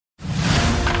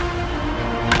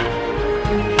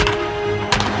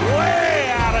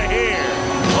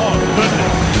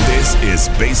is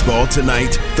Baseball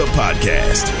Tonight, the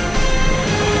podcast.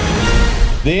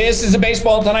 This is the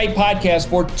Baseball Tonight podcast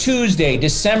for Tuesday,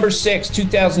 December 6,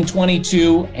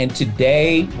 2022, and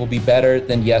today will be better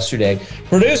than yesterday.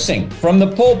 Producing from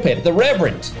the pulpit, the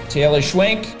Reverend Taylor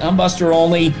Schwenk. I'm Buster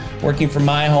Olney, working from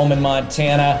my home in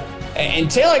Montana. And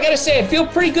Taylor, I got to say, I feel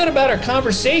pretty good about our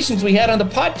conversations we had on the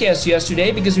podcast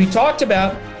yesterday because we talked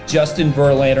about Justin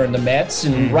Verlander and the Mets,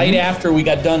 and right after we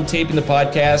got done taping the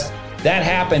podcast, that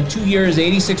happened. 2 years,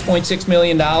 $86.6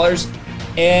 million.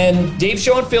 And Dave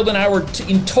Schoenfield and I were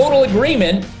in total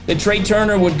agreement that Trey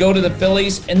Turner would go to the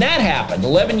Phillies, and that happened.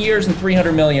 11 years and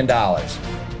 $300 million.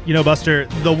 You know, Buster,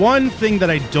 the one thing that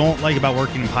I don't like about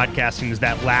working in podcasting is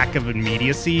that lack of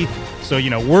immediacy. So, you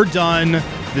know, we're done.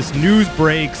 This news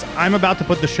breaks. I'm about to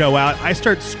put the show out. I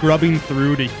start scrubbing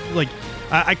through to, like,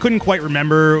 I couldn't quite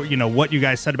remember, you know, what you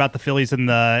guys said about the Phillies and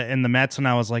the Mets, and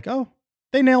I was like, oh,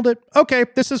 they nailed it. Okay,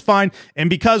 this is fine. And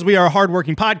because we are a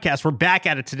hardworking podcast, we're back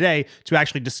at it today to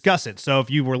actually discuss it. So if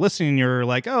you were listening, you're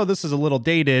like, oh, this is a little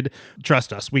dated.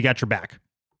 Trust us, we got your back.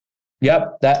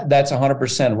 Yep, that's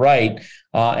 100% right.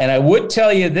 And I would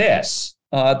tell you this,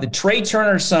 the Trey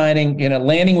Turner signing,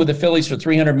 landing with the Phillies for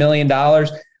 $300 million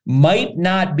might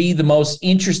not be the most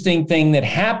interesting thing that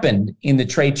happened in the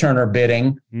Trey Turner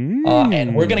bidding.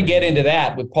 And we're going to get into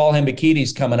that with Paul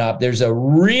Hembekides coming up. There's a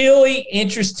really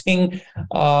interesting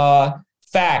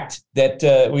fact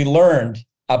that we learned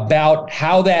about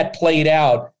how that played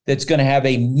out that's going to have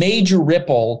a major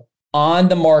ripple on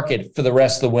the market for the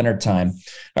rest of the wintertime.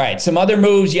 All right, some other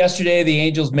moves. Yesterday, the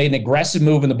Angels made an aggressive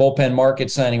move in the bullpen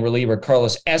market, signing reliever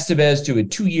Carlos Estevez to a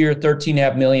 2-year,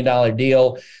 $13.5 million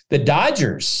deal. The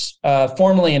Dodgers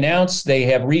formally announced they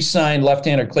have re-signed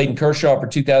left-hander Clayton Kershaw for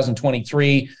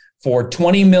 2023 for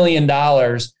 $20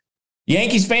 million.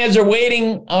 Yankees fans are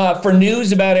waiting for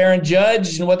news about Aaron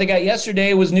Judge, and what they got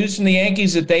yesterday was news from the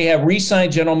Yankees that they have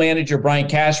re-signed general manager Brian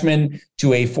Cashman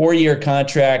to a 4-year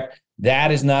contract.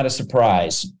 That is not a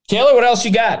surprise. Taylor, what else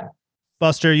you got?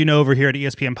 Buster, you know, over here at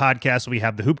ESPN Podcast, we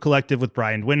have the Hoop Collective with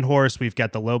Brian Windhorst. We've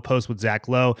got the Low Post with Zach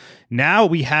Lowe. Now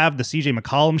we have the CJ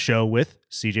McCollum Show with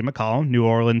CJ McCollum, New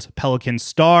Orleans Pelicans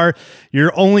star.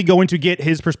 You're only going to get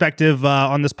his perspective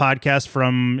on this podcast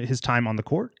from his time on the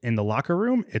court, in the locker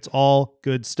room. It's all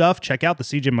good stuff. Check out the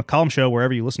CJ McCollum Show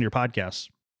wherever you listen to your podcasts.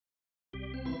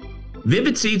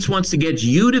 Vivid Seats wants to get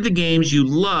you to the games you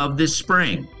love this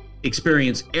spring.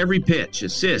 Experience every pitch,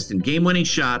 assist, and game-winning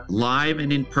shot live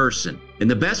and in person. And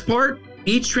the best part?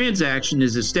 Each transaction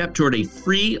is a step toward a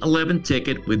free 11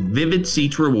 ticket with Vivid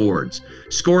Seats rewards.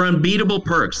 Score unbeatable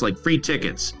perks like free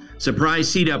tickets, surprise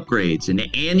seat upgrades, and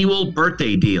annual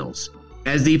birthday deals.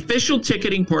 As the official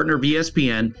ticketing partner of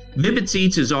ESPN, Vivid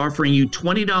Seats is offering you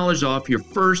 $20 off your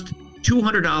first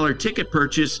 $200 ticket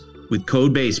purchase with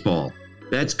code BASEBALL.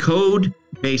 That's code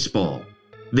BASEBALL.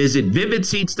 Visit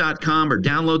vividseats.com or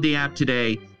download the app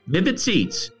today. Vivid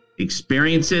Seats.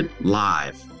 Experience it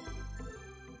live.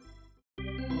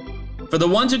 For the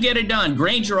ones who get it done,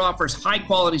 Grainger offers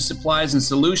high-quality supplies and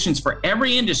solutions for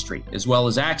every industry, as well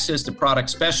as access to product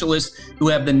specialists who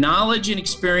have the knowledge and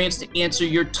experience to answer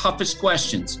your toughest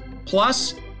questions.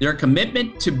 Plus, their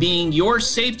commitment to being your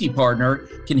safety partner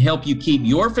can help you keep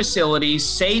your facilities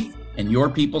safe and your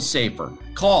people safer.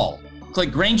 Call,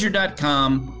 click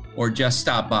Grainger.com, or just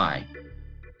stop by.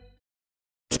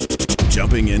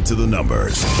 Jumping into the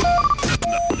numbers.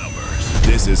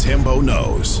 This is Hembo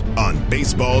Knows on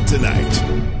Baseball Tonight.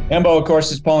 Hembo, of course,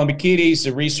 is Paul Hembekides,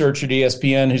 a researcher at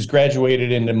ESPN who's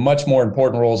graduated into much more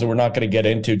important roles that we're not going to get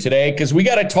into today because we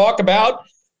got to talk about,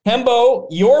 Hembo,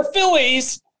 your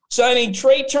Phillies signing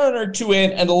Trey Turner to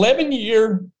an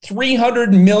 11-year,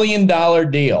 $300 million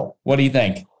deal. What do you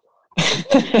think?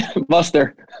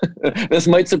 Buster, this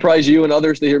might surprise you and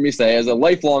others to hear me say as a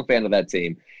lifelong fan of that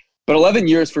team, but 11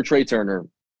 years for Trey Turner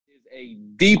is a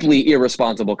deeply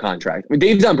irresponsible contract. I mean,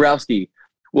 Dave Dombrowski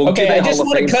will Okay, I just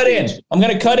want to cut in. I'm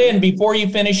going to cut in before you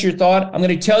finish your thought. I'm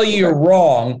going to tell you you're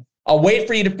wrong. I'll wait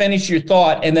for you to finish your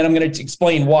thought, and then I'm going to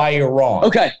explain why you're wrong.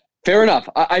 Okay, fair enough.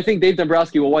 I think Dave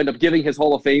Dombrowski will wind up giving his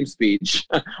Hall of Fame speech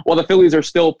while the Phillies are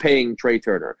still paying Trey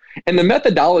Turner. And the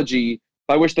methodology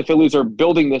by which the Phillies are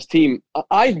building this team,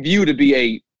 I view to be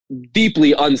a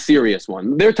deeply unserious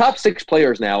one. Their top 6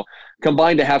 players now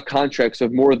combined to have contracts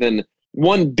of more than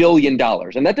 $1 billion.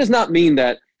 And that does not mean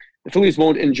that the Phillies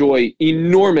won't enjoy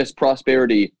enormous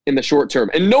prosperity in the short term.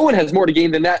 And no one has more to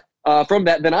gain than that from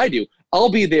that than I do. I'll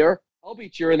be there. I'll be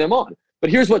cheering them on. But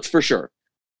here's what's for sure.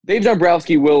 Dave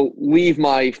Dombrowski will leave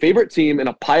my favorite team in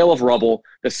a pile of rubble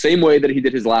the same way that he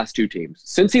did his last 2 teams.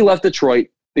 Since he left Detroit,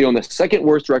 they own the second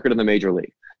worst record in the major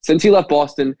league. Since he left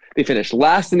Boston, they finished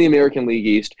last in the American League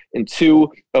East in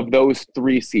 2 of those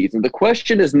 3 seasons. The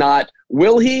question is not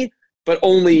will he, but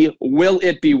only will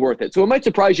it be worth it? So it might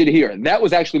surprise you to hear. That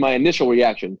was actually my initial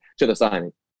reaction to the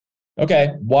signing. Okay.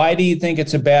 Why do you think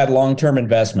it's a bad long-term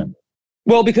investment?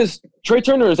 Well, because Trey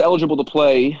Turner is eligible to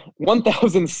play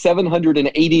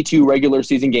 1,782 regular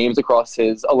season games across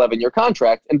his 11-year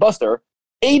contract. And Buster,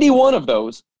 81 of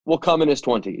those will come in his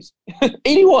 20s.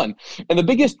 81. And the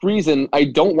biggest reason I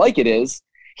don't like it is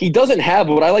he doesn't have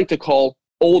what I like to call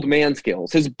old man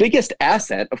skills. His biggest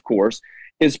asset, of course,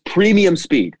 is premium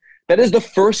speed. That is the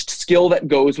first skill that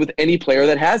goes with any player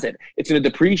that has it. It's going to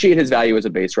depreciate his value as a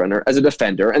base runner, as a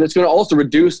defender, and it's going to also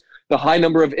reduce the high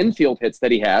number of infield hits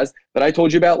that he has that I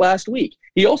told you about last week.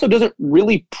 He also doesn't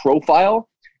really profile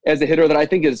as a hitter that I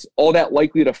think is all that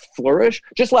likely to flourish.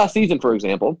 Just last season, for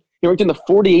example, he ranked in the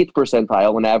 48th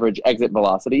percentile in average exit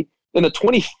velocity, in the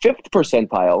 25th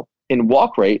percentile in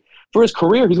walk rate. For his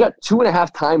career, he's got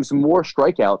 2.5 times more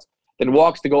strikeouts than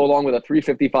walks to go along with a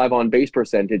 355 on base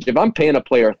percentage. If I'm paying a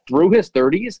player through his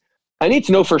 30s, I need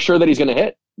to know for sure that he's going to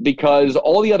hit, because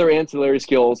all the other ancillary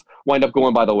skills wind up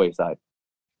going by the wayside.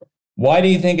 Why do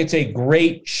you think it's a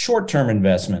great short-term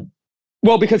investment?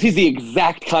 Well, because he's the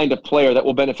exact kind of player that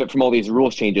will benefit from all these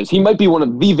rules changes. He might be one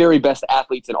of the very best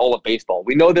athletes in all of baseball.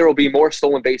 We know there will be more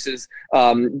stolen bases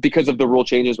because of the rule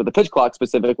changes with the pitch clock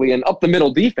specifically, and up the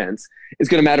middle defense is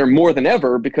going to matter more than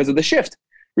ever because of the shift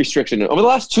restriction. Over the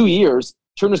last 2 years,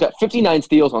 Turner's got 59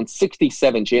 steals on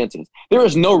 67 chances. There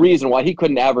is no reason why he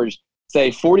couldn't average,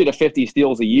 say, 40 to 50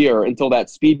 steals a year until that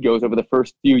speed goes over the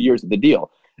first few years of the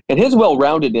deal. And his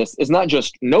well-roundedness is not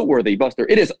just noteworthy, Buster.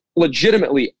 It is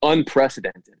legitimately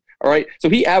unprecedented. All right. So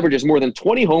he averages more than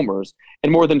 20 homers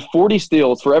and more than 40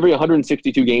 steals for every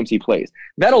 162 games he plays.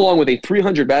 That, along with a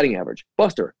 300 batting average.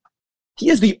 Buster, he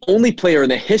is the only player in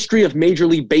the history of Major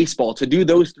League Baseball to do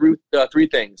those three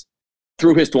things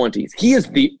through his 20s. He is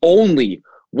the only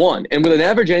one. And with an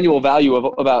average annual value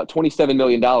of about $27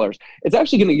 million, it's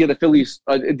actually going to give the Phillies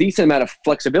a decent amount of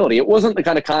flexibility. It wasn't the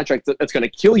kind of contract that's going to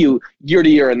kill you year to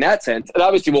year in that sense. It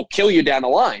obviously will kill you down the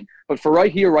line. But for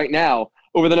right here, right now,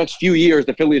 over the next few years,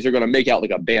 the Phillies are going to make out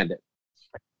like a bandit.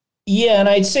 Yeah, and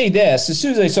I'd say this. As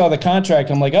soon as I saw the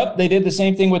contract, I'm like, oh, they did the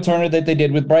same thing with Turner that they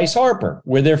did with Bryce Harper,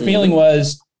 where their feeling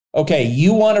was, okay,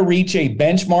 you want to reach a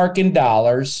benchmark in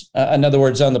dollars, in other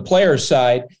words, on the player's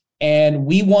side, and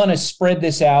we want to spread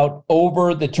this out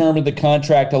over the term of the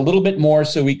contract a little bit more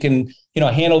so we can,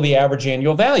 handle the average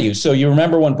annual value. So you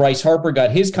remember when Bryce Harper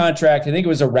got his contract, I think it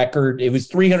was a record. It was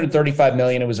 $335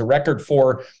 million. It was a record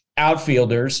for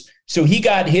outfielders. So he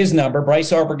got his number.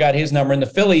 Bryce Harper got his number, and the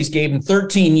Phillies gave him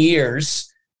 13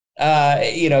 years.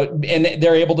 And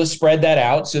they're able to spread that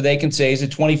out so they can say he's a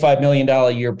 $25 million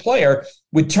a year player.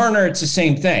 With Turner, it's the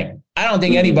same thing. I don't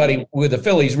think anybody with the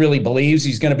Phillies really believes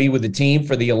he's going to be with the team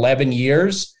for the 11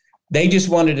 years. They just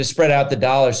wanted to spread out the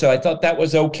dollars. So I thought that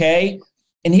was okay.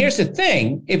 And here's the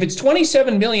thing. If it's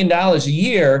 $27 million a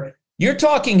year, you're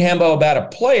talking, Hembo, about a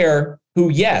player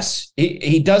who, yes,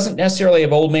 he doesn't necessarily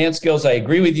have old man skills. I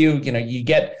agree with you. You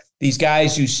get these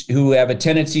guys who have a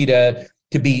tendency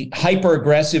to be hyper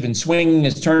aggressive and swinging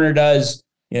as Turner does.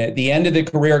 At the end of the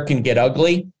career can get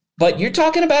ugly. But you're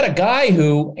talking about a guy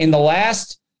who, in the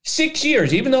last 6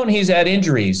 years, even though he's had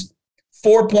injuries,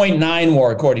 4.9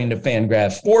 WAR according to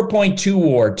Fangraphs, 4.2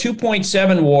 WAR,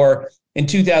 2.7 WAR in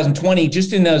 2020,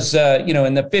 just in those,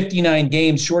 in the 59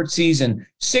 games short season,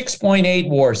 6.8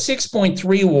 WAR,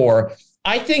 6.3 WAR.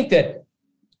 I think that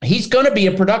he's going to be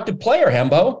a productive player,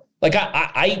 Hembo. Like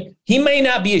he may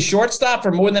not be a shortstop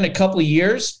for more than a couple of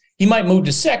years. He might move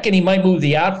to second. He might move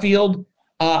the outfield.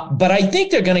 But I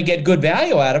think they're going to get good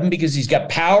value out of him because he's got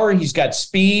power, he's got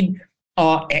speed,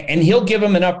 and he'll give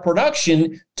him enough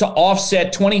production to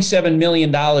offset $27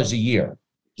 million a year.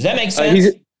 Does that make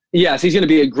sense? Yes, he's going to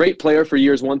be a great player for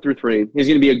years 1 through 3. He's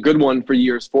going to be a good one for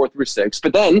years 4 through 6.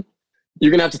 But then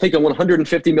you're going to have to take a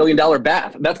 $150 million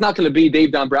bath. That's not going to be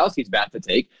Dave Dombrowski's bath to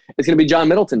take. It's going to be John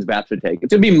Middleton's bath to take.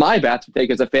 It's going to be my bath to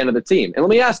take as a fan of the team. And let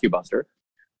me ask you, Buster,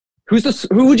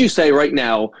 who would you say right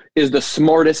now is the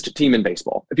smartest team in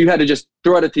baseball? If you had to just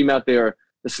throw out a team out there,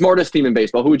 the smartest team in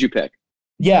baseball, who would you pick?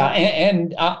 Yeah,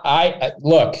 and I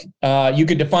look, you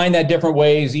could define that different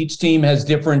ways. Each team has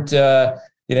different,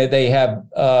 they have,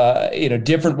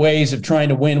 different ways of trying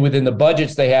to win within the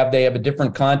budgets they have. They have a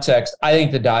different context. I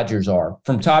think the Dodgers are,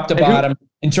 from top to bottom,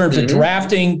 in terms of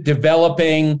drafting,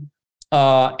 developing,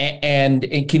 and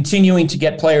continuing to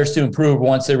get players to improve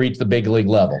once they reach the big league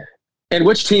level. And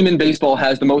which team in baseball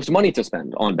has the most money to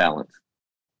spend on balance?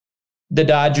 The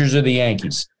Dodgers or the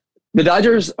Yankees? The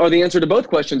Dodgers are the answer to both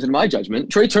questions in my judgment.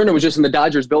 Trey Turner was just in the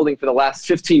Dodgers building for the last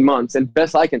 15 months, and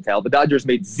best I can tell, the Dodgers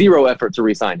made zero effort to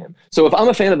re-sign him. So if I'm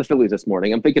a fan of the Phillies this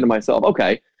morning, I'm thinking to myself,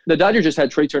 okay, the Dodgers just had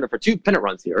Trey Turner for 2 pennant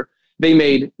runs here. They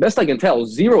made, best I can tell,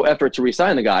 zero effort to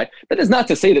re-sign the guy. That is not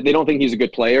to say that they don't think he's a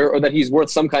good player or that he's worth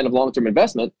some kind of long-term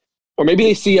investment. Or maybe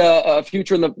they see a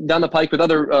future down the pike with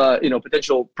other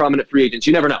potential prominent free agents.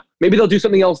 You never know. Maybe they'll do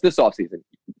something else this offseason.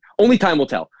 Only time will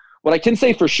tell. What I can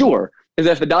say for sure is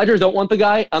that if the Dodgers don't want the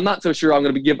guy, I'm not so sure I'm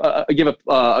going to give a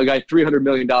guy $300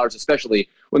 million, especially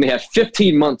when they have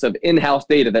 15 months of in-house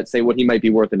data that say what he might be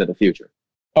worth into the future.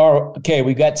 Okay,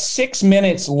 we've got 6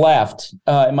 minutes left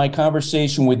in my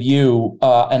conversation with you,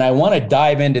 and I want to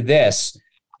dive into this.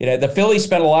 The Phillies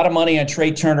spent a lot of money on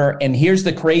Trey Turner, and here's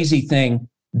the crazy thing.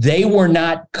 They were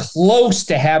not close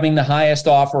to having the highest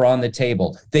offer on the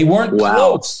table. They weren't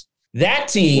close. That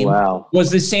team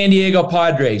was the San Diego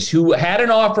Padres, who had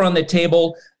an offer on the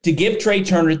table to give Trey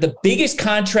Turner the biggest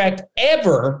contract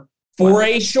ever for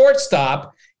a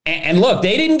shortstop. And look,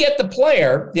 they didn't get the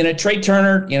player. Trey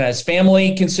Turner, his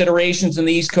family considerations in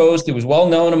the East Coast, it was well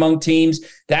known among teams.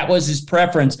 That was his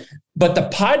preference. But the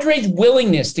Padres'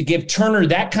 willingness to give Turner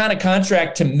that kind of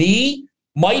contract, to me,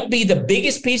 might be the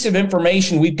biggest piece of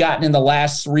information we've gotten in the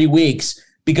last 3 weeks,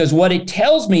 because what it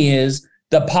tells me is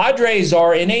the Padres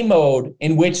are in a mode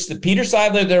in which Peter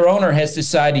Seidler, their owner, has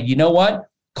decided, you know what?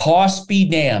 Cost be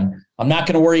damned. I'm not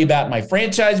going to worry about my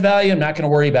franchise value. I'm not going to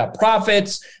worry about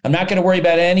profits. I'm not going to worry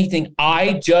about anything.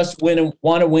 I just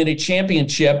want to win a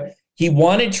championship. He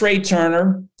wanted Trey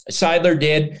Turner. Seidler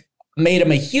did, made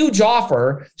him a huge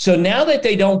offer. So now that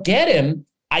they don't get him,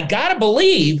 I got to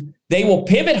believe they will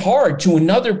pivot hard to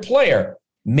another player.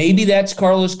 Maybe that's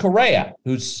Carlos Correa,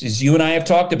 who's, as you and I have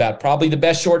talked about, probably the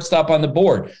best shortstop on the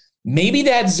board. Maybe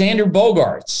that's Xander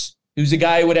Bogaerts, who's a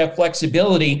guy who would have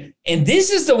flexibility. And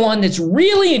this is the one that's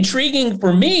really intriguing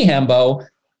for me, Hembo.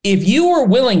 If you were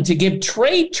willing to give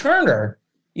Trey Turner,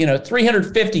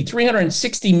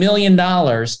 $360 million,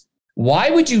 why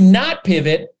would you not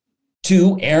pivot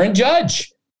to Aaron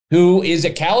Judge, who is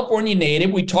a California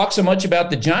native? We talk so much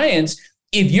about the Giants.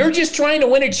 If you're just trying to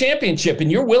win a championship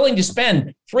and you're willing to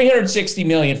spend $360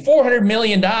 million, $400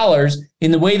 million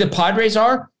in the way the Padres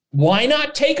are, why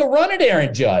not take a run at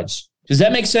Aaron Judge? Does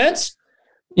that make sense?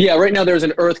 Yeah, right now there's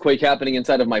an earthquake happening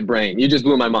inside of my brain. You just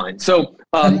blew my mind. So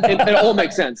it all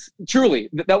makes sense. Truly,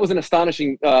 that was an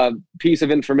astonishing piece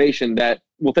of information that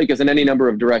will take us in any number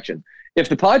of directions. If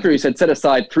the Padres had set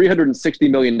aside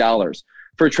 $360 million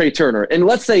for Trey Turner, and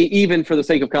let's say, even for the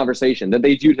sake of conversation, that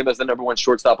they viewed him as the number one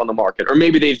shortstop on the market, or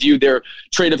maybe they viewed their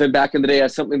trade of him back in the day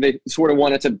as something they sort of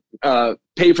wanted to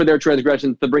pay for their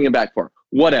transgressions to bring him back for,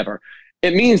 whatever.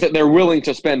 It means that they're willing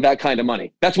to spend that kind of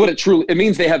money. That's what it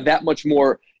means. They have that much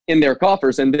more in their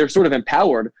coffers, and they're sort of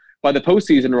empowered by the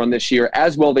postseason run this year,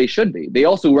 as well they should be. They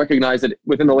also recognize that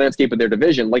within the landscape of their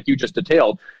division, like you just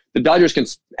detailed, the Dodgers can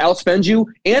outspend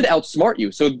you and outsmart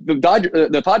you. So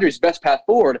the Padres' best path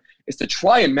forward is to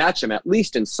try and match them, at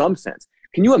least in some sense.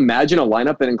 Can you imagine a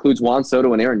lineup that includes Juan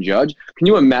Soto and Aaron Judge? Can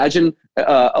you imagine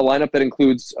a lineup that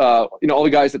includes all the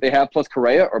guys that they have plus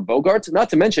Correa or Bogaerts? Not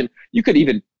to mention, you could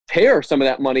even pair some of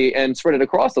that money and spread it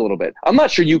across a little bit. I'm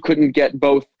not sure you couldn't get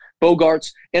both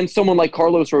Bogaerts and someone like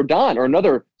Carlos Rodon, or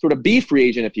another sort of B free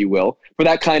agent, if you will, for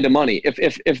that kind of money.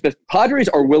 If the Padres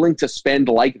are willing to spend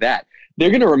like that, they're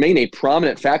going to remain a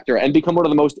prominent factor and become one of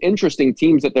the most interesting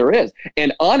teams that there is.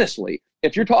 And honestly,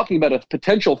 if you're talking about a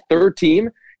potential third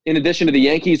team, in addition to the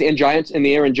Yankees and Giants in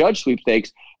the Aaron Judge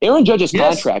sweepstakes, Aaron Judge's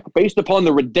contract, based upon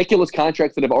the ridiculous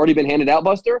contracts that have already been handed out,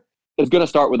 Buster, is going to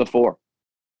start with a 4.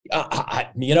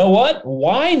 You know what?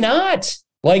 Why not?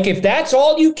 Like, if that's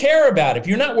all you care about, if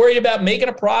you're not worried about making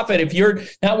a profit, if you're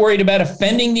not worried about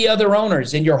offending the other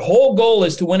owners, and your whole goal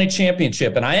is to win a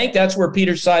championship, and I think that's where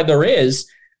Peter Seidler is,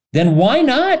 then why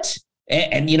not?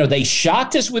 And they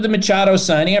shocked us with the Machado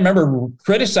signing. I remember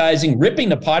ripping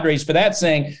the Padres for that,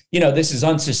 saying, this is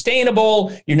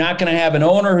unsustainable. You're not going to have an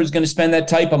owner who's going to spend that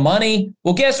type of money.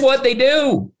 Well, guess what? They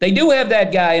do. They do have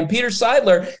that guy, and Peter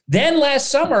Seidler. Then last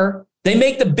summer, they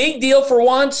make the big deal for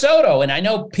Juan Soto. And I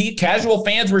know casual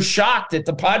fans were shocked that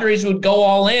the Padres would go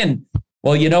all in.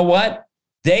 Well, you know what?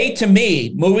 They, to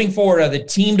me, moving forward, are the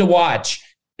team to watch.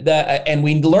 And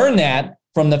we learned that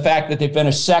from the fact that they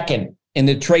finished second in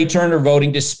the Trey Turner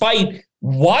voting, despite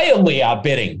wildly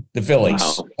outbidding the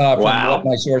Phillies. From what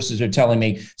my sources are telling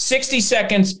me. 60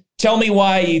 seconds. Tell me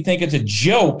why you think it's a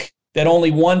joke that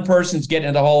only one person's getting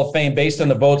into the Hall of Fame based on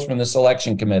the votes from the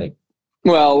selection committee.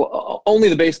 Well, only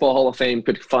the Baseball Hall of Fame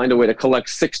could find a way to collect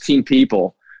 16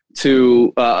 people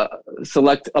to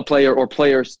select a player or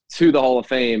players to the Hall of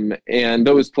Fame. And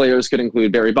those players could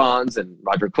include Barry Bonds and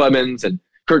Roger Clemens and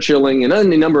Curt Schilling and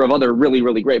any number of other really,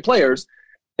 really great players.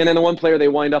 And then the one player they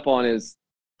wind up on is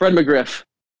Fred McGriff.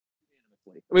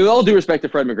 I mean, with all due respect to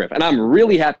Fred McGriff, and I'm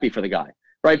really happy for the guy,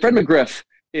 right? Fred McGriff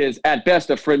is at best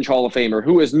a fringe Hall of Famer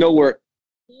who is nowhere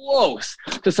close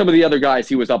to some of the other guys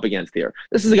he was up against here.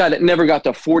 This is a guy that never got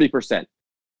to 40%.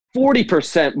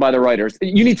 40% by the writers.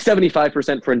 You need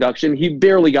 75% for induction. He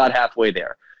barely got halfway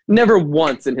there. Never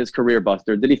once in his career,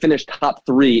 Buster, did he finish top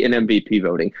 3 in MVP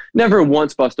voting. Never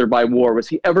once, Buster, by WAR, was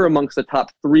he ever amongst the top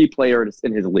 3 players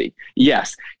in his league.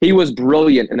 Yes, he was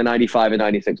brilliant in the 95 and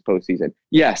 96 postseason.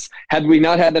 Yes, had we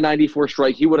not had the 94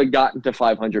 strike, he would have gotten to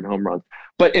 500 home runs.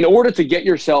 But in order to get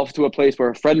yourself to a place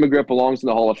where Fred McGriff belongs in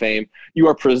the Hall of Fame, you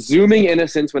are presuming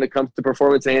innocence when it comes to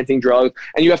performance-enhancing drugs,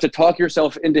 and you have to talk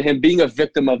yourself into him being a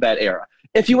victim of that era.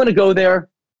 If you want to go there,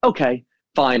 okay,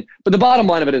 fine. But the bottom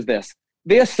line of it is this.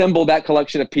 They assembled that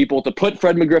collection of people to put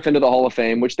Fred McGriff into the Hall of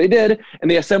Fame, which they did, and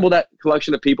they assembled that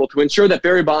collection of people to ensure that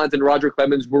Barry Bonds and Roger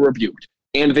Clemens were rebuked,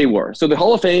 and they were. So the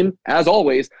Hall of Fame, as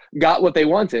always, got what they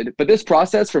wanted, but this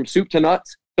process from soup to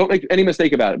nuts, don't make any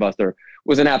mistake about it, Buster,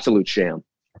 was an absolute sham.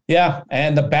 Yeah,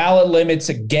 and the ballot limits,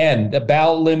 again, the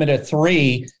ballot limit of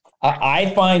 3,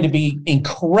 I find to be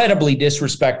incredibly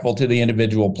disrespectful to the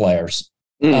individual players.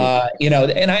 And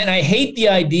I hate the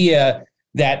idea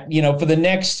that, for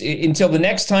the until the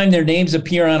next time their names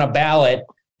appear on a ballot,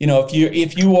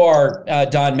 if you are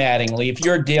Don Mattingly, if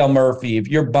you're Dale Murphy, if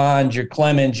you're Bonds, you're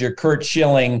Clemens, you're Curt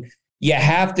Schilling, you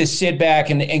have to sit back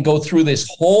and go through this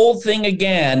whole thing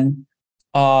again.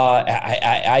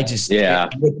 I just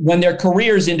when their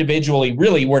careers individually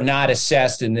really were not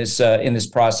assessed in this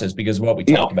process because of what we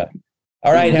talked about.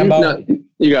 All right, Hembo. No,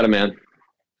 you got it, man.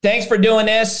 Thanks for doing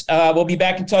this. We'll be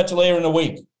back in touch later in the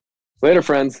week. Later,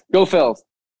 friends. Go Phils.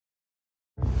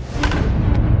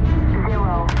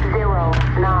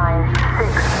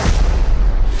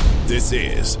 0096. This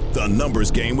is The Numbers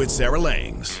Game with Sarah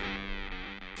Langs.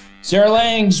 Sarah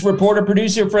Langs, reporter,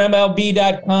 producer for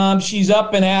MLB.com. She's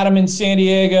up and at 'em in San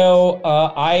Diego.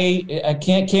 I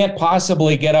can't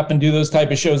possibly get up and do those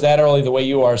type of shows that early the way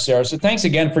you are, Sarah. So thanks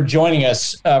again for joining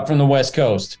us from the West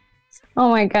Coast. Oh,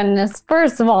 my goodness.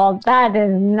 First of all, that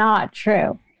is not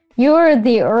true. You are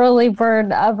the early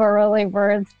bird of early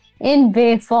birds in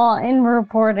baseball, in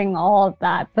reporting, all of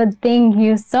that. But thank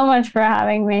you so much for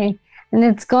having me. And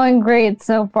it's going great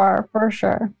so far, for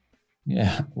sure.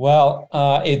 Yeah, well,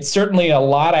 it's certainly a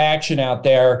lot of action out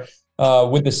there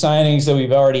with the signings that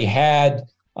we've already had.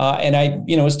 And I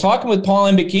was talking with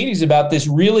Paul Hembekides about this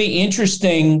really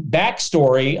interesting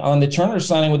backstory on the Turner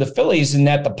signing with the Phillies, and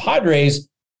that the Padres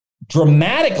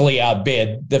dramatically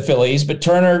outbid the Phillies, but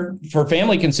Turner, for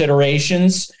family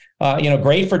considerations,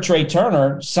 great for Trey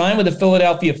Turner, signed with the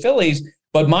Philadelphia Phillies.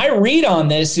 But my read on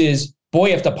this is, boy,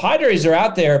 if the Padres are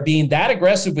out there being that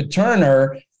aggressive with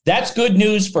Turner, that's good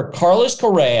news for Carlos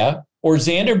Correa or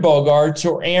Xander Bogaerts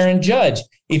or Aaron Judge.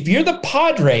 If you're the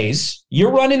Padres,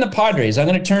 you're running the Padres. I'm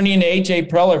going to turn you into A.J.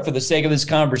 Preller for the sake of this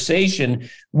conversation.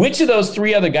 Which of those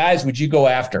 3 other guys would you go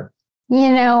after?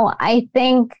 I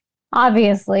think,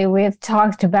 obviously, we've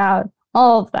talked about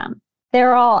all of them.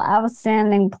 They're all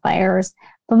outstanding players.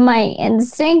 But my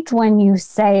instinct when you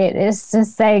say it is to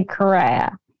say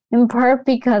Correa, in part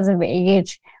because of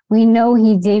age. We know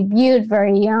he debuted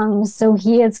very young, so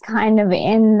he is kind of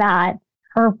in that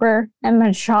Harper and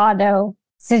Machado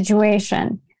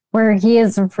situation where he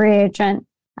is a free agent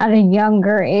at a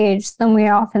younger age than we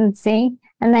often see.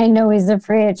 And I know he's a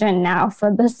free agent now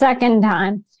for the second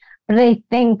time. But I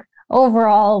think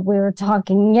overall, we were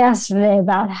talking yesterday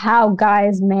about how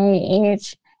guys may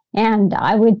age, and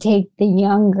I would take the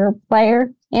younger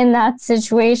player in that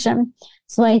situation.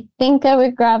 So I think I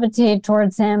would gravitate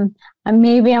towards him. And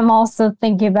maybe I'm also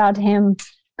thinking about him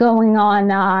going on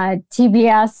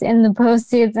TBS in the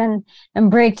postseason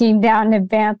and breaking down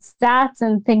advanced stats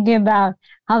and thinking about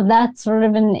how that's sort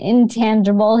of an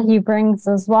intangible he brings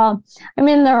as well. I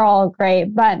mean, they're all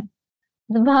great, but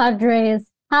the Padres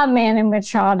have Manny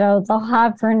Machado. They'll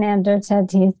have Fernando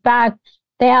Tatis back.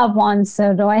 They have Juan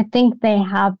Soto. I think they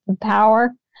have the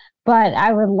power, but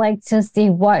I would like to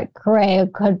see what Correa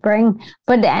could bring.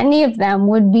 But any of them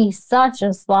would be such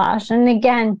a splash. And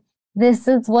again, this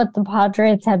is what the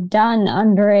Padres have done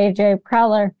under A.J.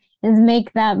 Preller, is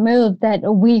make that move that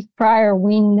a week prior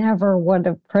we never would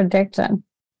have predicted.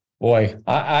 Boy,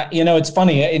 it's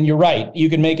funny, and you're right. You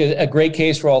can make a great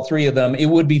case for all 3 of them. It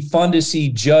would be fun to see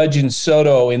Judge and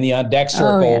Soto in the on-deck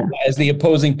circle as the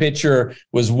opposing pitcher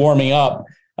was warming up,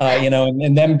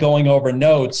 and them going over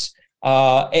notes.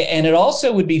 And it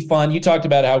also would be fun. You talked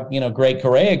about how, great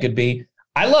Correa could be.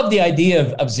 I love the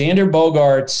idea of Xander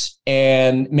Bogaerts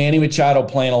and Manny Machado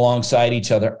playing alongside each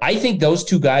other. I think those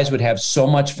two guys would have so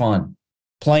much fun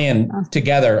playing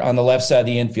together on the left side of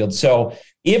the infield. So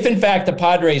if, in fact, the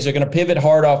Padres are going to pivot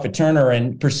hard off of Turner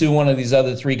and pursue one of these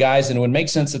other three guys, and it would make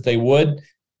sense that they would,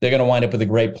 they're going to wind up with a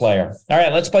great player. All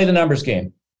right, let's play the numbers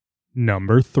game.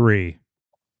 Number 3.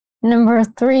 Number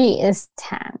 3 is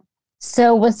 10.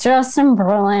 So with Justin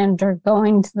Verlander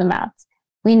going to the Mets,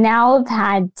 we now have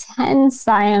had 10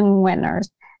 Cy Young winners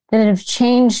that have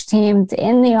changed teams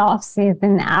in the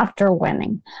offseason after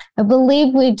winning. I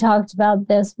believe we talked about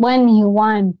this when he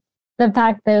won, the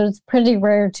fact that it was pretty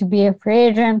rare to be a free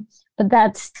agent, but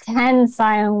that's 10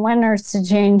 Cy Young winners to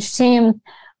change teams.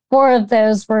 4 of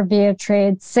those were via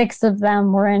trade. 6 of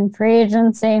them were in free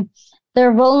agency.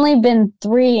 There have only been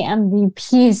 3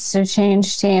 MVPs to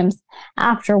change teams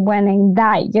after winning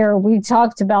that year. We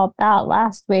talked about that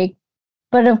last week.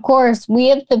 But of course, we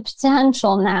have the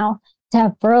potential now to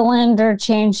have Verlander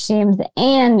change teams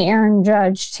and Aaron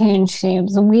Judge change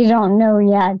teams. And we don't know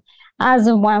yet, as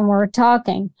of when we're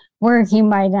talking, where he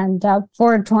might end up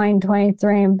for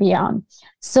 2023 and beyond.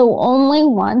 So only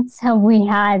once have we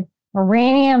had a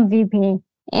reigning MVP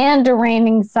and a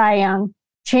reigning Cy Young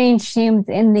change teams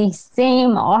in the same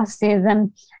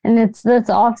offseason. And it's this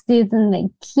offseason that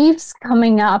keeps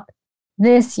coming up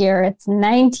this year. It's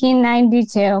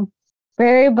 1992.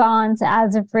 Barry Bonds,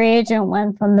 as a free agent,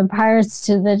 went from the Pirates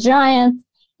to the Giants,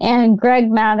 and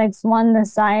Greg Maddux won the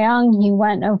Cy Young. He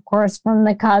went, of course, from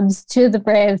the Cubs to the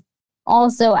Braves,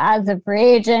 also as a free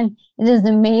agent. It is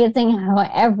amazing how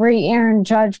every Aaron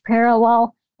Judge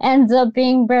parallel ends up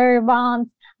being Barry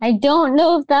Bonds. I don't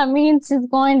know if that means he's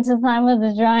going to sign with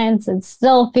the Giants. It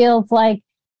still feels like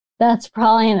that's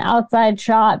probably an outside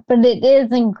shot, but it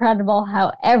is incredible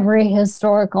how every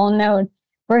historical note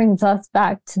brings us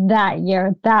back to that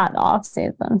year, that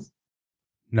offseason.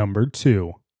 Number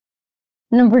 2.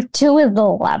 Number 2 is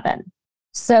 11.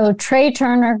 So Trey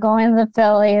Turner going to the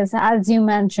Phillies, as you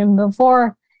mentioned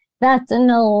before, that's an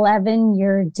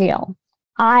 11-year deal.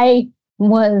 I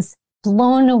was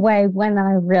blown away when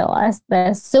I realized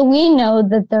this. So we know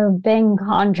that there have been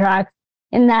contracts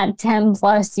in that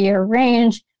 10-plus year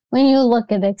range. When you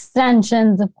look at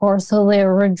extensions, of course, Julio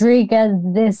Rodriguez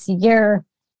this year,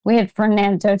 we had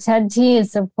Fernando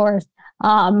Tatis, of course,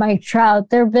 Mike Trout.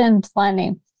 There have been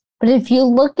plenty. But if you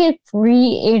look at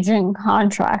free agent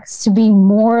contracts to be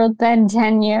more than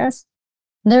 10 years,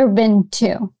 there have been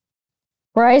 2.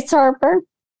 Bryce Harper,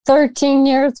 13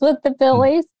 years with the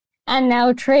Phillies, and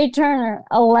now Trey Turner,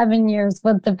 11 years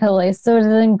with the Phillies. So it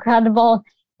is incredible.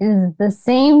 It is the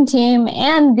same team,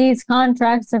 and these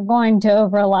contracts are going to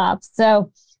overlap.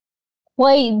 So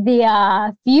quite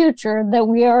the future that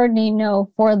we already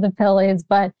know for the Phillies,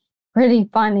 but pretty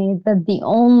funny that the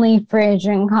only free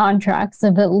agent contracts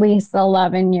of at least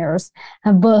 11 years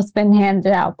have both been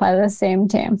handed out by the same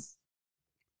team.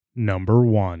 Number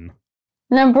 1.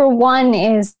 Number 1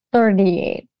 is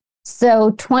 38.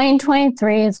 So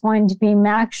 2023 is going to be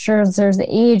Max Scherzer's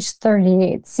age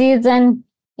 38 season.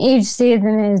 Each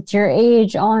season is your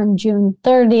age on June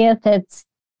 30th. It's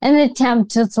an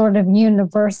attempt to sort of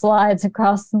universalize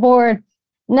across the board.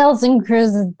 Nelson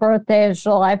Cruz's birthday is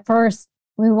July 1st.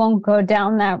 We won't go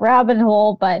down that rabbit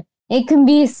hole, but it can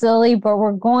be silly, but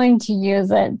we're going to use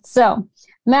it. So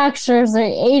Max Scherzer,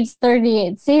 age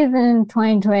 38 season in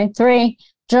 2023.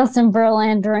 Justin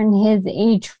Verlander in his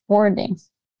age 40.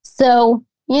 So,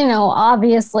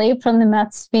 obviously from the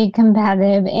Mets to be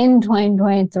competitive in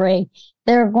 2023,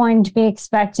 they're going to be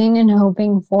expecting and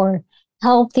hoping for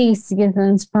healthy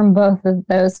seasons from both of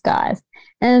those guys.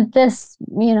 And at this,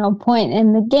 point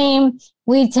in the game,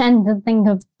 we tend to think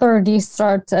of 30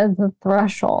 starts as a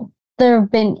threshold. There have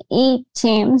been 8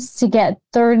 teams to get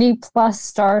 30-plus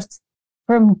starts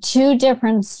from 2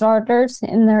 different starters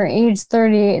in their age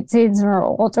 38 season or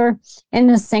older in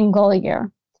a single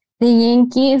year. The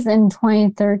Yankees in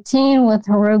 2013 with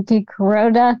Hiroki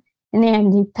Kuroda and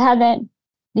Andy Pettitte.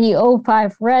 The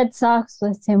 05 Red Sox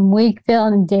with Tim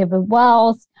Wakefield and David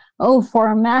Wells.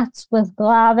 04 Mets with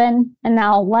Glavine and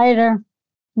Al Leiter.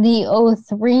 The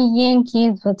 03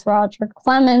 Yankees with Roger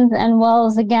Clemens and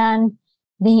Wells again.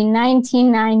 The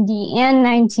 1990 and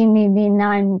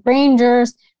 1989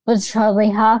 Rangers with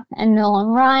Charlie Huff and Nolan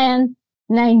Ryan.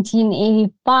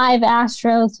 1985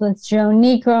 Astros with Joe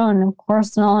Niekro and, of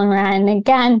course, Nolan Ryan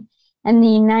again. And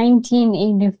the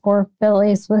 1984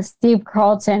 Phillies with Steve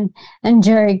Carlton and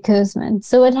Jerry Koosman.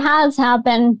 So it has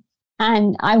happened,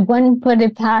 and I wouldn't put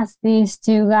it past these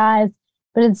 2 guys,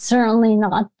 but it's certainly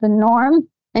not the norm.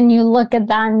 And you look at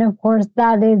that, and of course,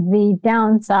 that is the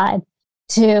downside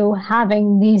to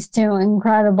having these two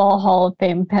incredible Hall of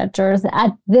Fame pitchers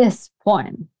at this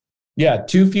point. Yeah,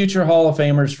 two future Hall of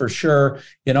Famers for sure.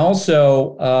 And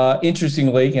also,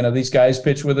 interestingly, these guys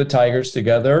pitched with the Tigers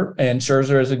together, and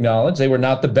Scherzer has acknowledged they were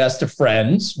not the best of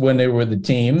friends when they were with the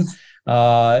team.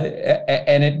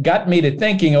 And it got me to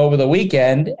thinking over the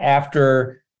weekend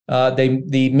after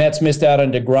the Mets missed out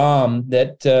on DeGrom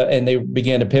and they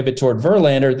began to pivot toward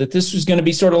Verlander, that this was going to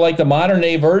be sort of like the modern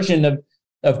day version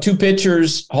of two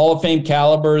pitchers, Hall of Fame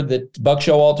caliber that Buck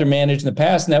Showalter managed in the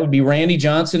past, and that would be Randy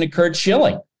Johnson and Curt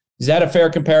Schilling. Is that a fair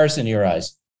comparison in your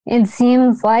eyes? It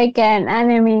seems like it. And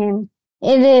I mean,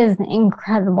 it is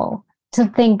incredible to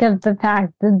think of the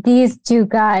fact that these two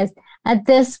guys at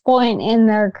this point in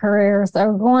their careers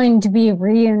are going to be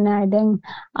reuniting.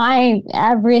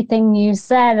 Everything you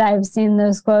said, I've seen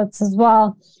those quotes as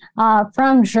well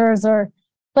from Scherzer.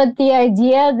 But the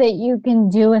idea that you can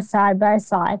do a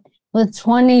side-by-side with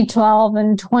 2012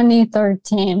 and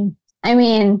 2013, I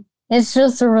mean, it's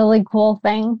just a really cool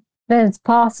thing that it's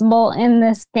possible in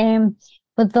this game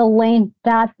with the length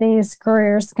that these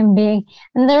careers can be.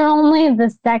 And they're only the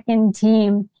second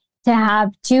team to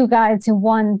have two guys who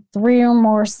won 3 or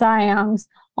more Cy Youngs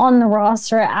on the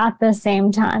roster at the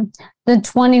same time. The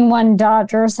 21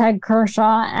 Dodgers had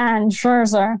Kershaw and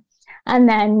Scherzer, and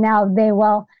then now they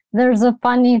will. There's a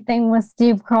funny thing with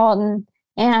Steve Carlton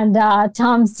and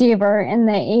Tom Seaver in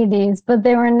the 80s, but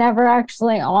they were never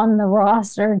actually on the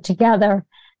roster together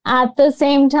at the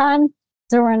same time,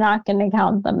 so we're not going to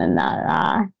count them in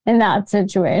that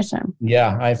situation.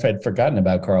 Yeah, I had forgotten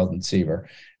about Carlton Seaver,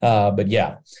 but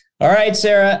yeah. All right,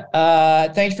 Sarah,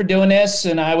 thanks for doing this.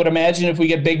 And I would imagine if we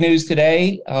get big news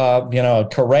today, a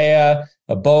Correa,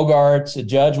 a Bogaerts, a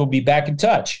Judge will be back in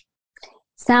touch.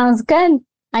 Sounds good.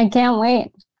 I can't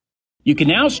wait. You can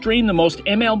now stream the most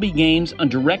MLB games on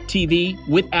DirecTV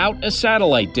without a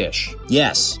satellite dish.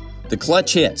 Yes, the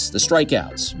clutch hits, the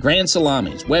strikeouts, grand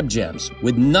salamis, web gems,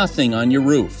 with nothing on your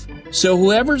roof. So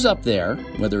whoever's up there,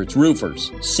 whether it's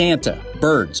roofers, Santa,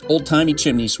 birds, old-timey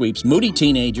chimney sweeps, moody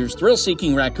teenagers,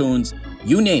 thrill-seeking raccoons,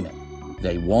 you name it,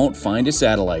 they won't find a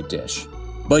satellite dish.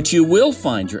 But you will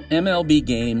find your MLB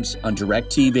games on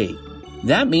DirecTV.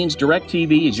 That means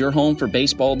DirecTV is your home for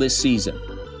baseball this season.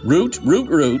 Root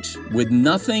with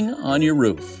nothing on your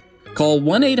roof. Call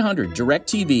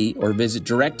 1-800-DIRECTV or visit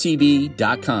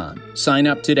directtv.com. Sign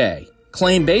up today.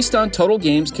 Claim based on total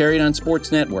games carried on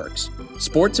sports networks.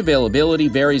 Sports availability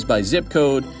varies by zip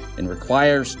code and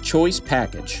requires choice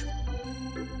package.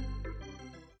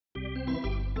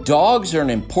 Dogs are an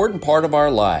important part of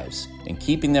our lives, and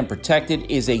keeping them protected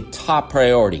is a top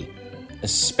priority,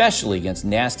 especially against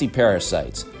nasty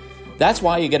parasites. That's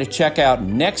why you got to check out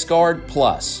NexGard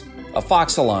Plus,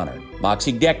 Afoxolaner,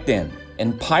 Moxidectin,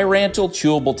 and Pyrantel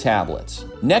chewable tablets.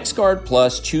 NexGard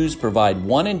Plus chews provide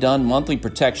one-and-done monthly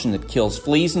protection that kills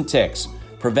fleas and ticks,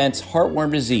 prevents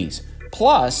heartworm disease.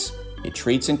 Plus, it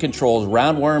treats and controls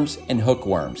roundworms and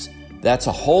hookworms. That's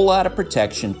a whole lot of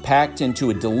protection packed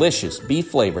into a delicious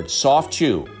beef-flavored soft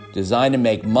chew designed to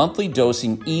make monthly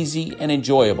dosing easy and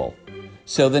enjoyable.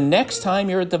 So the next time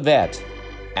you're at the vet,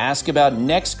 ask about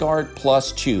NexGard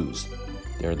Plus chews.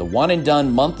 They're the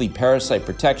one-and-done monthly parasite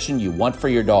protection you want for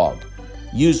your dog.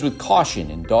 Used with caution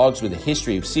in dogs with a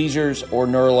history of seizures or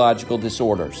neurological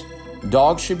disorders.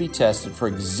 Dogs should be tested for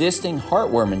existing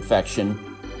heartworm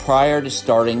infection prior to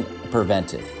starting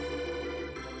preventive.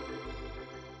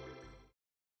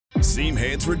 Seam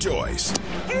heads rejoice.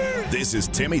 This is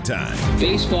Timmy Time.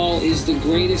 Baseball is the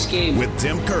greatest game. With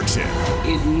Tim Kirkshin.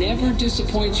 It never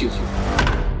disappoints you.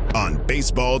 On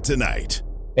Baseball Tonight.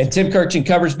 And Tim Kirkshin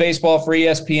covers baseball for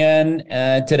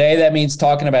ESPN. Today, that means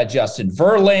talking about Justin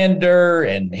Verlander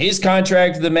and his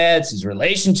contract with the Mets, his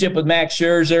relationship with Max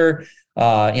Scherzer,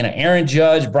 Aaron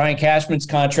Judge, Brian Cashman's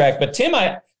contract. But Tim,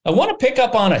 I want to pick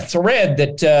up on a thread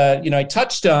that I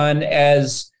touched on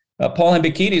as Paul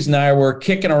Hembekides and I were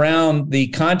kicking around the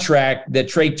contract that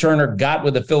Trey Turner got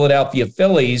with the Philadelphia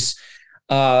Phillies.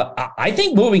 I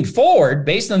think moving forward,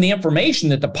 based on the information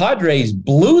that the Padres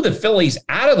blew the Phillies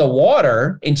out of the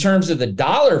water in terms of the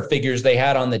dollar figures they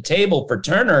had on the table for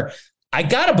Turner, I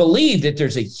got to believe that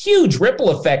there's a huge ripple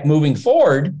effect moving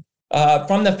forward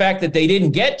from the fact that they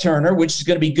didn't get Turner, which is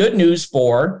going to be good news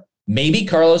for maybe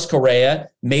Carlos Correa,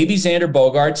 maybe Xander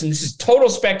Bogaerts, and this is total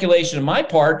speculation on my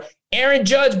part, Aaron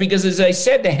Judge, because as I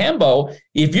said to Hembo,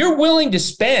 if you're willing to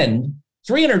spend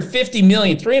 $350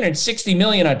 million, $360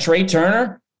 million on Trey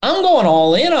Turner, I'm going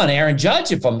all in on Aaron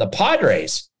Judge if I'm the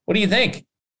Padres. What do you think?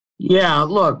 Yeah,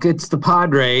 look, it's the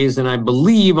Padres, and I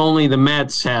believe only the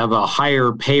Mets have a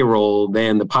higher payroll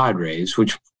than the Padres,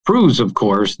 which Cruz, of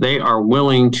course, they are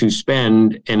willing to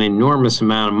spend an enormous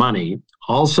amount of money.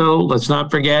 Also, let's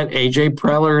not forget, AJ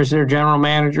Preller is their general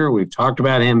manager. We've talked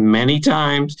about him many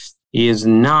times. He is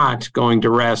not going to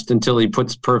rest until he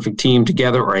puts a perfect team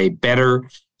together, or a better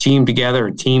team together,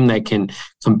 a team that can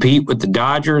compete with the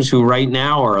Dodgers, who right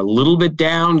now are a little bit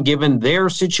down given their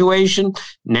situation.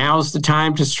 Now's the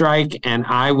time to strike, and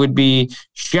I would be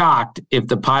shocked if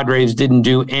the Padres didn't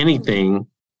do anything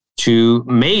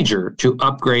to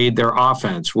upgrade their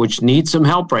offense, which needs some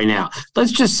help right now.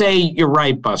 Let's just say you're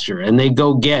right, Buster, and they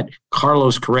go get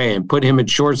Carlos Correa and put him at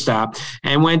shortstop.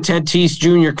 And when Tatis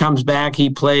Jr. comes back,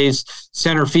 he plays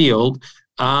center field.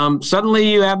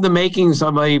 Suddenly you have the makings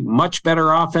of a much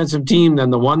better offensive team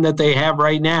than the one that they have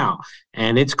right now.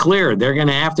 And it's clear they're going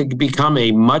to have to become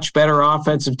a much better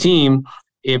offensive team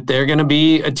if they're going to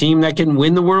be a team that can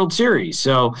win the World Series.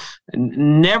 So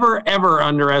never, ever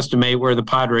underestimate where the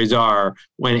Padres are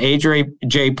when AJ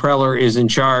Preller is in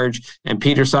charge and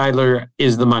Peter Seidler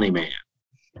is the money man.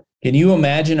 Can you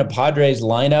imagine a Padres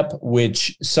lineup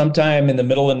which sometime in the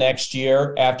middle of next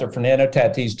year, after Fernando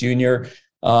Tatis Jr.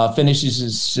 Finishes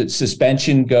his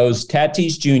suspension, goes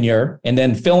Tatis Jr., and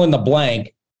then fill in the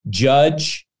blank,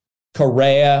 Judge,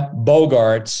 Correa,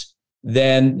 Bogarts,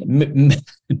 then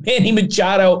Manny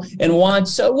Machado and Juan.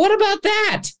 So what about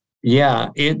that? Yeah,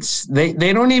 it's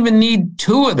they don't even need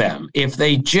two of them. If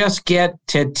they just get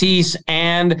Tatis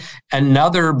and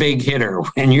another big hitter,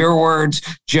 in your words,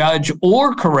 Judge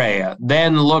or Correa,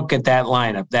 then look at that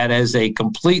lineup. That is a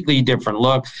completely different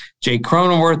look. Jay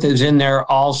Cronenworth is in there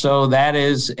also. That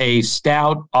is a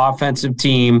stout offensive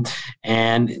team,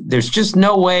 and there's just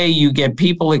no way you get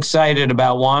people excited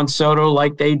about Juan Soto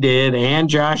like they did and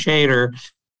Josh Hader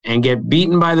and get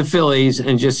beaten by the Phillies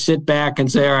and just sit back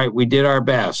and say, all right, we did our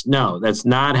best. No, that's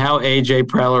not how AJ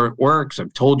Preller works.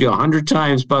 I've told you 100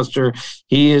 times, Buster,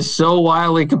 he is so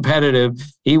wildly competitive.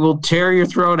 He will tear your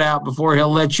throat out before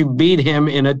he'll let you beat him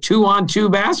in a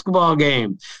 2-on-2 basketball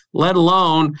game, let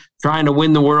alone trying to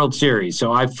win the World Series.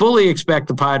 So I fully expect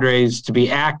the Padres to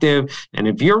be active. And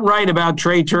if you're right about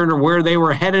Trey Turner, where they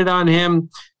were headed on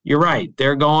him, you're right.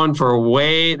 They're going for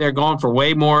way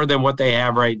more than what they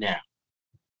have right now.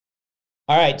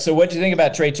 All right, so what do you think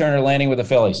about Trey Turner landing with the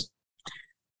Phillies?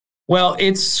 Well,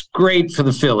 it's great for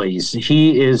the Phillies.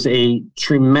 He is a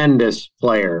tremendous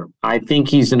player. I think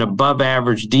he's an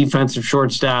above-average defensive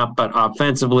shortstop, but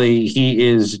offensively, he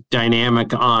is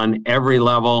dynamic on every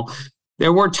level.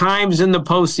 There were times in the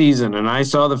postseason, and I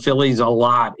saw the Phillies a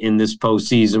lot in this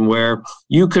postseason, where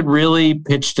you could really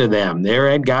pitch to them. There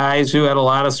had guys who had a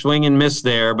lot of swing and miss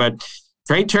there, but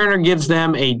Trey Turner gives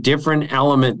them a different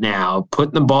element now,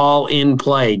 putting the ball in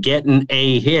play, getting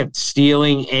a hit,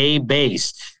 stealing a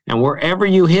base. And wherever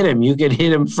you hit him, you could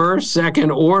hit him first, second,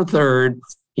 or third.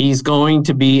 He's going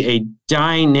to be a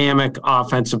dynamic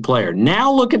offensive player.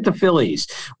 Now look at the Phillies,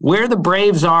 where the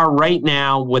Braves are right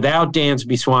now without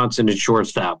Dansby Swanson at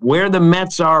shortstop, where the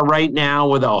Mets are right now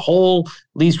with a whole, at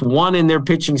least one in their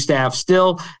pitching staff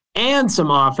still, and some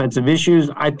offensive issues.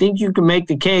 I think you can make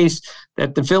the case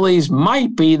that the Phillies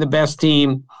might be the best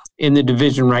team in the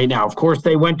division right now. Of course,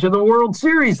 they went to the World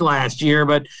Series last year,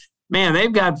 but man,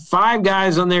 they've got 5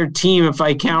 guys on their team, if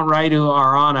I count right, who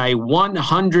are on a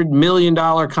 $100 million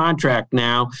contract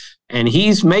now, and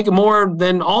he's making more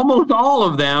than almost all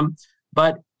of them.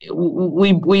 But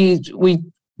we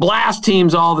blast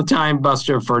teams all the time,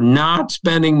 Buster, for not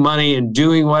spending money and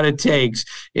doing what it takes.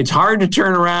 It's hard to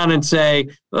turn around and say,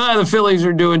 well, the Phillies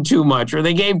are doing too much, or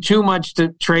they gave too much to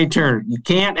Trey Turner. You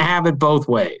can't have it both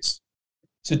ways.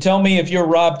 So tell me, if you're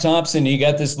Rob Thompson, you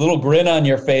got this little grin on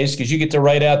your face because you get to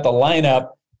write out the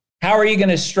lineup. How are you going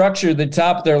to structure the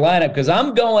top of their lineup? Because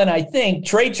I'm going, I think,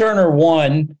 Trey Turner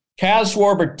 1, Kyle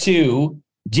Schwarber 2,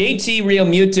 JT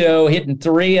Realmuto hitting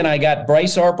 3, and I got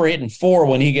Bryce Harper hitting 4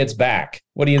 when he gets back.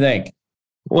 What do you think?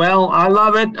 Well, I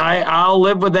love it. I'll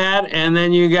live with that. And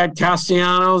then you got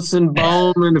Castellanos and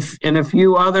Bohm and a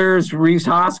few others, Reese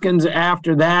Hoskins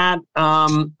after that.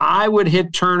 I would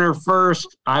hit Turner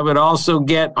first. I would also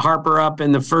get Harper up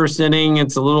in the first inning.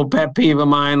 It's a little pet peeve of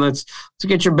mine. Let's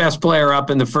get your best player up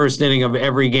in the first inning of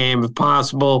every game if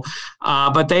possible.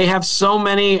 But they have so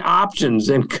many options.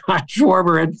 And Kyle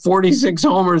Schwarber had 46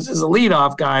 homers as a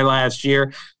leadoff guy last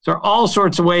year. So all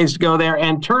sorts of ways to go there.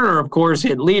 And Turner, of course,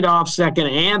 hit leadoff, second,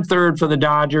 and third for the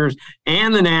Dodgers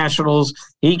and the Nationals.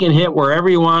 He can hit wherever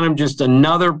you want him. Just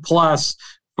another plus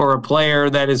for a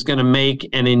player that is going to make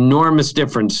an enormous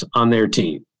difference on their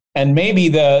team. And maybe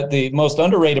the most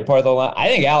underrated part of the line, I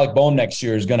think Alec Bohm next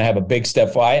year is going to have a big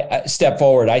step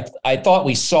forward. I thought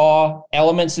we saw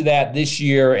elements of that this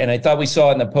year, and I thought we saw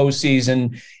it in the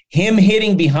postseason. him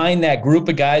hitting behind that group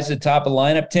of guys at the top of the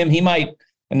lineup, Tim, he might,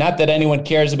 and not that anyone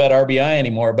cares about RBI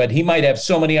anymore, but he might have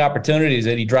so many opportunities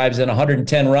that he drives in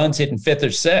 110 runs hitting fifth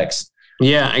or sixth.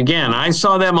 Yeah, again, I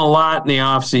saw them a lot in the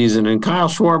offseason, and Kyle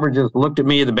Schwarber just looked at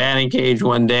me at the batting cage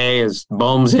one day as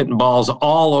Bohm's hitting balls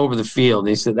all over the field.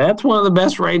 He said, that's one of the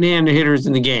best right-handed hitters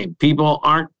in the game. People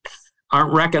aren't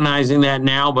recognizing that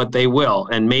now, but they will.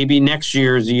 And maybe next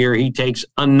year is the year he takes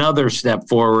another step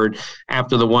forward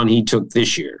after the one he took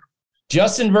this year.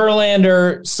 Justin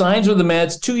Verlander signs with the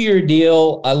Mets, 2-year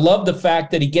deal. I love the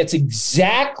fact that he gets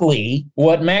exactly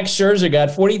what Max Scherzer got,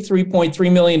 $43.3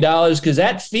 million, because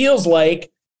that feels like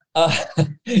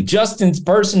Justin's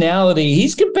personality.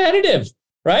 He's competitive,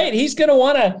 right? He's going to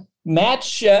want to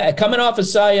match, coming off a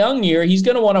Cy Young year, he's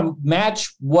going to want to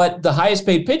match what the highest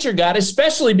paid pitcher got,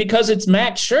 especially because it's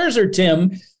Max Scherzer,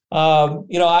 Tim.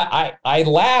 I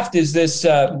laughed as this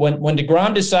when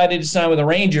DeGrom decided to sign with the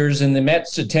Rangers and the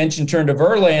Mets' attention turned to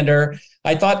Verlander.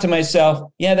 I thought to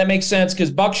myself, yeah, that makes sense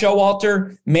because Buck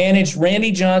Showalter managed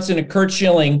Randy Johnson and Curt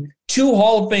Schilling, 2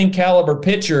 Hall of Fame caliber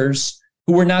pitchers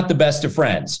who were not the best of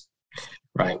friends.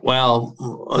 Right. Well,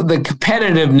 the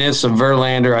competitiveness of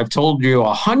Verlander, I've told you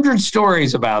 100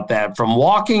 stories about that, from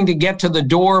walking to get to the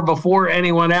door before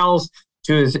anyone else,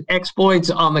 to his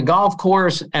exploits on the golf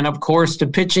course, and of course to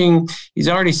pitching. He's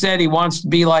already said he wants to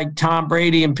be like Tom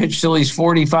Brady and pitch till he's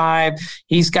 45.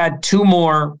 He's got 2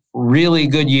 more really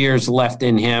good years left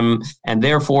in him, and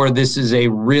therefore this is a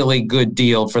really good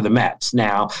deal for the Mets.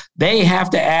 Now, they have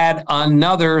to add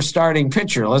another starting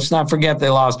pitcher. Let's not forget they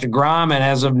lost DeGrom, and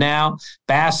as of now,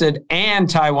 Bassett and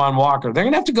Taijuan Walker. They're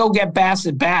going to have to go get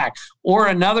Bassett back or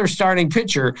another starting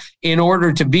pitcher in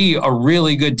order to be a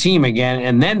really good team again,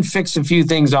 and then fix a few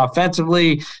things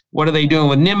offensively. What are they doing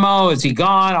with Nimmo? Is he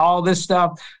gone? All this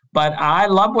stuff. But I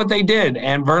love what they did,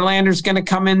 and Verlander's going to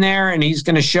come in there, and he's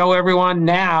going to show everyone,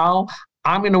 now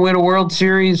I'm going to win a World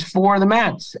Series for the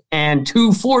Mets. And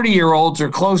 2 40-year-olds or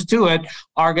close to it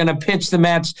are going to pitch the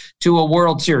Mets to a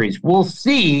World Series. We'll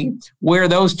see where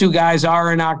those 2 guys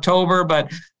are in October, but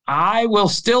I will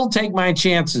still take my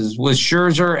chances with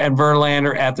Scherzer and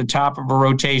Verlander at the top of a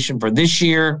rotation for this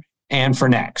year and for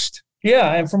next.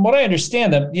 Yeah, and from what I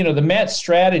understand, the Mets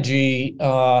strategy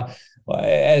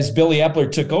as Billy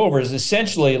Epler took over is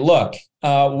essentially, look,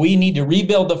 we need to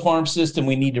rebuild the farm system.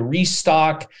 We need to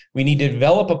restock. We need to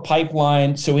develop a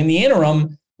pipeline. So in the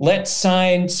interim, let's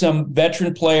sign some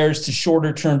veteran players to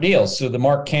shorter term deals. So the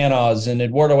Mark Canhas and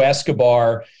Eduardo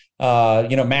Escobar,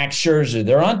 Max Scherzer,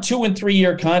 they're on 2- and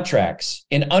 3-year contracts.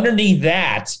 And underneath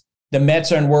that, the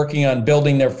Mets are working on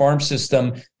building their farm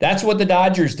system. That's what the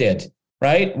Dodgers did.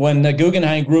 Right? When the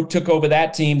Guggenheim Group took over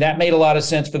that team, that made a lot of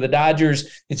sense for the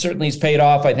Dodgers. It certainly has paid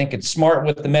off. I think it's smart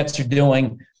what the Mets are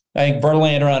doing. I think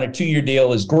Verlander on a 2-year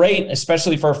deal is great,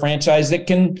 especially for a franchise that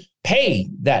can pay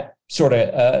that sort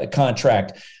of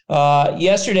contract.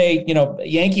 Yesterday,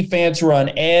 Yankee fans were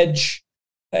on edge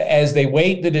as they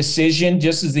wait the decision,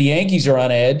 just as the Yankees are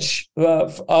on edge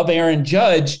of Aaron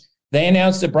Judge. They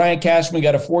announced that Brian Cashman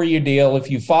got a 4-year deal. If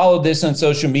you followed this on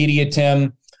social media,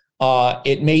 Tim,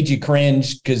 it made you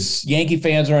cringe because Yankee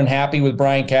fans are unhappy with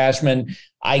Brian Cashman.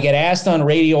 I get asked on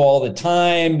radio all the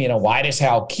time, why does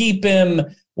Hal keep him?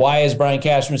 Why is Brian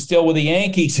Cashman still with the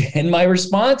Yankees? And my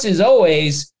response is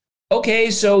always,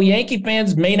 okay, so Yankee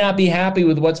fans may not be happy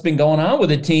with what's been going on with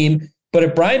the team, but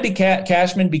if Brian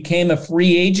Cashman became a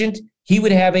free agent, he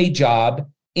would have a job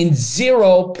in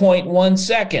 0.1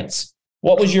 seconds.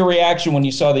 What was your reaction when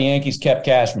you saw the Yankees kept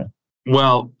Cashman?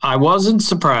 Well, I wasn't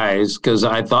surprised because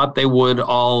I thought they would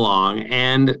all along.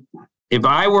 And if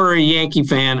I were a Yankee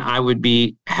fan, I would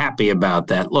be happy about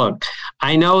that. Look,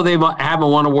 I know they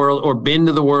haven't won a World or been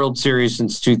to the World Series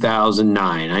since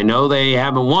 2009. I know they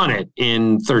haven't won it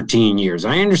in 13 years.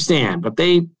 I understand, but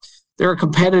they're a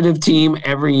competitive team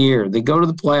every year. They go to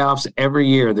the playoffs every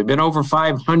year. They've been over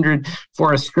 500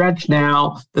 for a stretch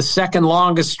now, the second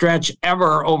longest stretch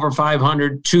ever over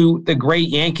 500 to the great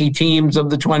Yankee teams of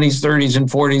the 20s, 30s,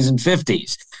 and 40s and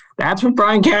 50s. That's what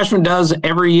Brian Cashman does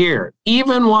every year.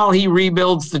 Even while he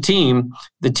rebuilds the team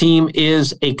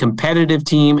is a competitive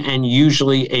team and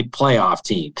usually a playoff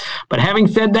team. But having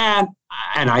said that,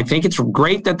 and I think it's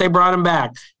great that they brought him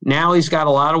back. Now he's got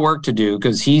a lot of work to do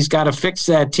because he's got to fix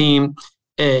that team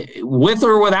with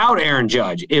or without Aaron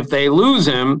Judge. If they lose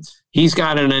him, he's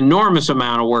got an enormous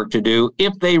amount of work to do.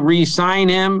 If they re-sign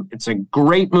him, it's a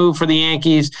great move for the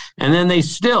Yankees, and then they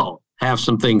still have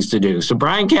some things to do. So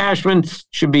Brian Cashman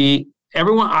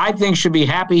everyone I think should be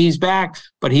happy he's back,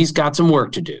 but he's got some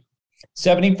work to do.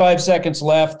 75 seconds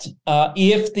left.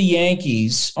 If the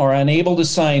Yankees are unable to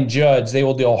sign Judge, they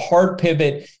will do a hard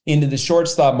pivot into the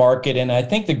shortstop market. And I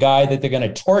think the guy that they're going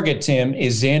to target, Tim,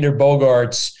 is Xander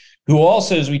Bogaerts, who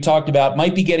also, as we talked about,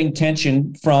 might be getting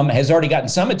has already gotten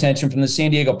some attention from the San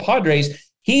Diego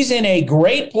Padres. He's in a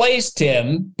great place,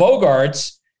 Tim,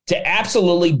 Bogaerts, to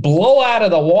absolutely blow out of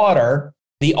the water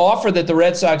the offer that the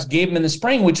Red Sox gave him in the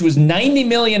spring, which was $90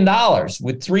 million,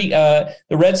 with the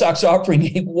Red Sox offering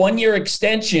a 1-year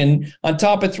extension on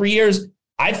top of 3 years.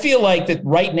 I feel like that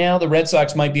right now the Red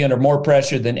Sox might be under more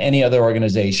pressure than any other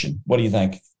organization. What do you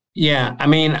think? Yeah, I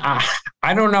mean,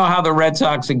 I don't know how the Red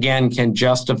Sox, again, can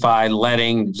justify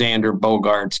letting Xander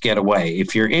Bogaerts get away.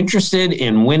 If you're interested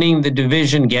in winning the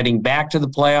division, getting back to the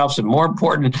playoffs, and more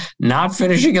important, not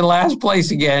finishing in last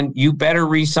place again, you better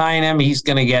re-sign him. He's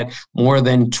going to get more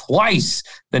than twice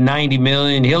the $90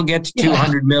 million. He'll get to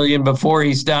 $200 million before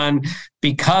he's done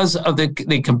because of the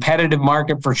competitive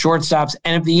market for shortstops.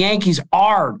 And if the Yankees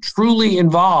are truly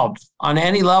involved on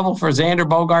any level for Xander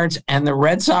Bogaerts and the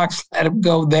Red Sox let him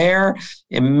go there,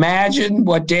 imagine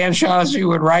what Dan Shaughnessy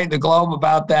would write in the Globe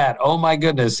about that. Oh my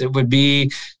goodness, it would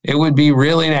be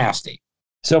really nasty.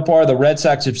 So far, the Red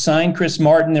Sox have signed Chris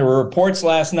Martin. There were reports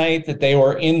last night that they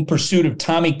were in pursuit of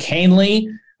Tommy Kahnle,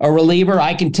 a reliever.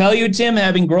 I can tell you, Tim,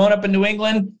 having grown up in New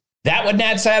England, that would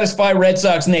not satisfy Red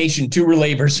Sox Nation, 2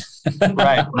 relievers.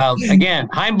 Right. Well, again,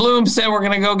 Chaim Bloom said we're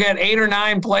going to go get 8 or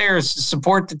 9 players to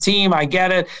support the team. I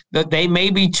get it that they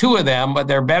may be 2 of them, but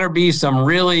there better be some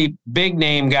really big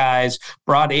name guys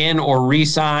brought in or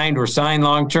re-signed or signed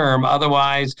long-term.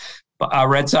 Otherwise,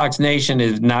 Red Sox Nation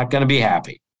is not going to be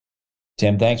happy.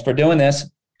 Tim, thanks for doing this.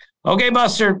 Okay,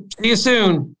 Buster. See you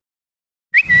soon.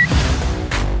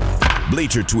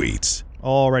 Bleacher Tweets.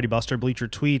 Alrighty, Buster. Bleacher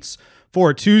Tweets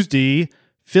for Tuesday.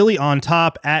 Philly on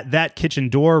top at That Kitchen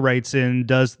Door writes in,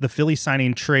 does the Philly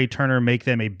signing Trey Turner make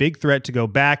them a big threat to go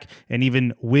back and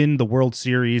even win the World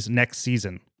Series next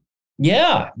season?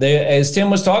 Yeah, as Tim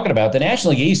was talking about, the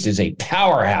National League East is a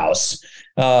powerhouse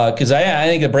because I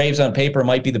think the Braves on paper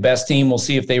might be the best team. We'll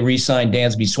see if they re-sign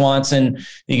Dansby Swanson.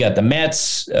 You got the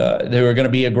Mets. They were going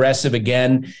to be aggressive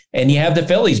again. And you have the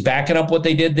Phillies backing up what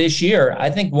they did this year. I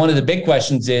think one of the big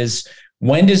questions is,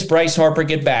 when does Bryce Harper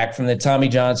get back from the Tommy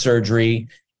John surgery,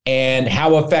 and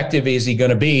how effective is he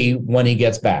going to be when he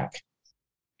gets back?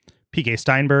 PK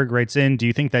Steinberg writes in, do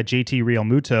you think that JT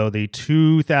Realmuto, the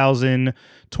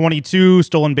 2022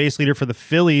 stolen base leader for the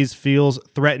Phillies, feels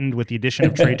threatened with the addition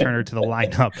of Trey Turner to the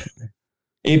lineup?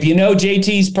 If you know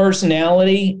JT's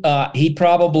personality, he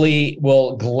probably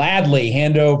will gladly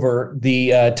hand over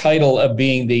the title of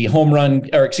being the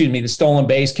the stolen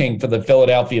base king for the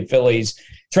Philadelphia Phillies.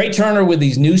 Trey Turner, with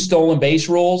these new stolen base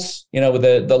rules, with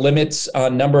the limits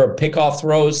on number of pickoff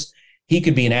throws, he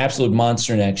could be an absolute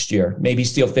monster next year. Maybe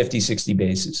steal 50, 60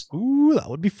 bases. Ooh, that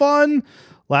would be fun.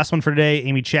 Last one for today.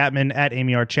 Amy Chapman at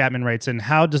Amy R. Chapman writes in,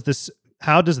 how does this,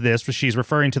 she's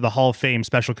referring to the Hall of Fame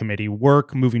special committee,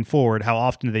 work moving forward? How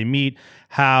often do they meet?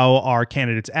 How are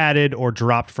candidates added or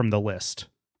dropped from the list?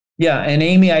 Yeah, and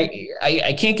Amy,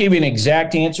 I can't give you an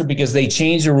exact answer because they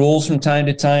change the rules from time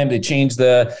to time. They change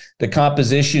the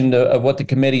composition of what the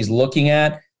committee's looking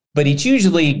at, but it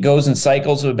usually goes in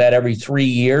cycles of about every 3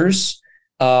 years,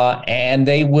 and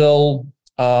they will,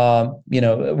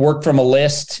 work from a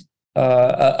list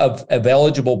of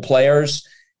eligible players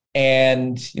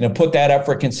and put that up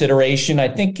for consideration. I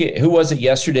think who was it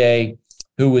yesterday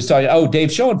who was talking? Oh, Dave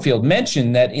Schoenfield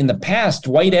mentioned that in the past,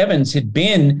 Dwight Evans had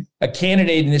been a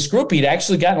candidate in this group. He'd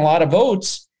actually gotten a lot of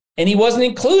votes, and he wasn't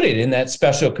included in that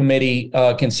special committee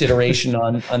consideration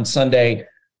on Sunday.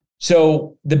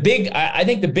 So I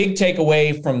think the big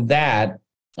takeaway from that,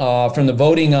 from the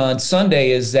voting on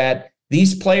Sunday, is that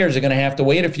these players are going to have to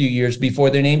wait a few years before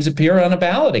their names appear on a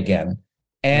ballot again.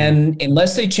 And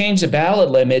unless they change the ballot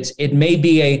limits, it may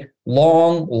be a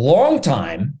long, long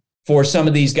time for some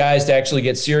of these guys to actually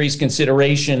get serious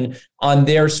consideration on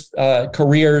their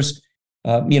careers,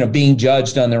 being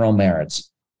judged on their own merits.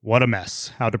 What a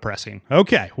mess. How depressing.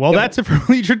 Okay, well, that's it for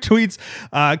Bleacher Tweets.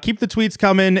 Keep the tweets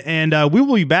coming, and we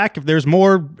will be back if there's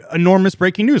more enormous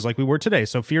breaking news like we were today.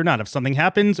 So fear not. If something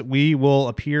happens, we will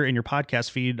appear in your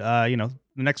podcast feed, the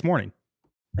next morning.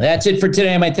 That's it for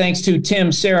today. My thanks to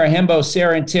Tim, Sarah, Hembo,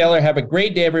 Sarah, and Taylor. Have a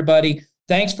great day, everybody.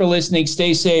 Thanks for listening.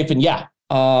 Stay safe. And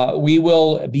we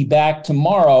will be back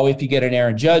tomorrow if you get an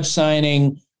Aaron Judge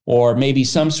signing or maybe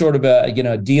some sort of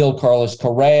a deal, Carlos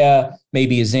Correa,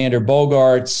 maybe a Xander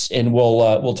Bogaerts, and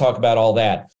we'll talk about all that.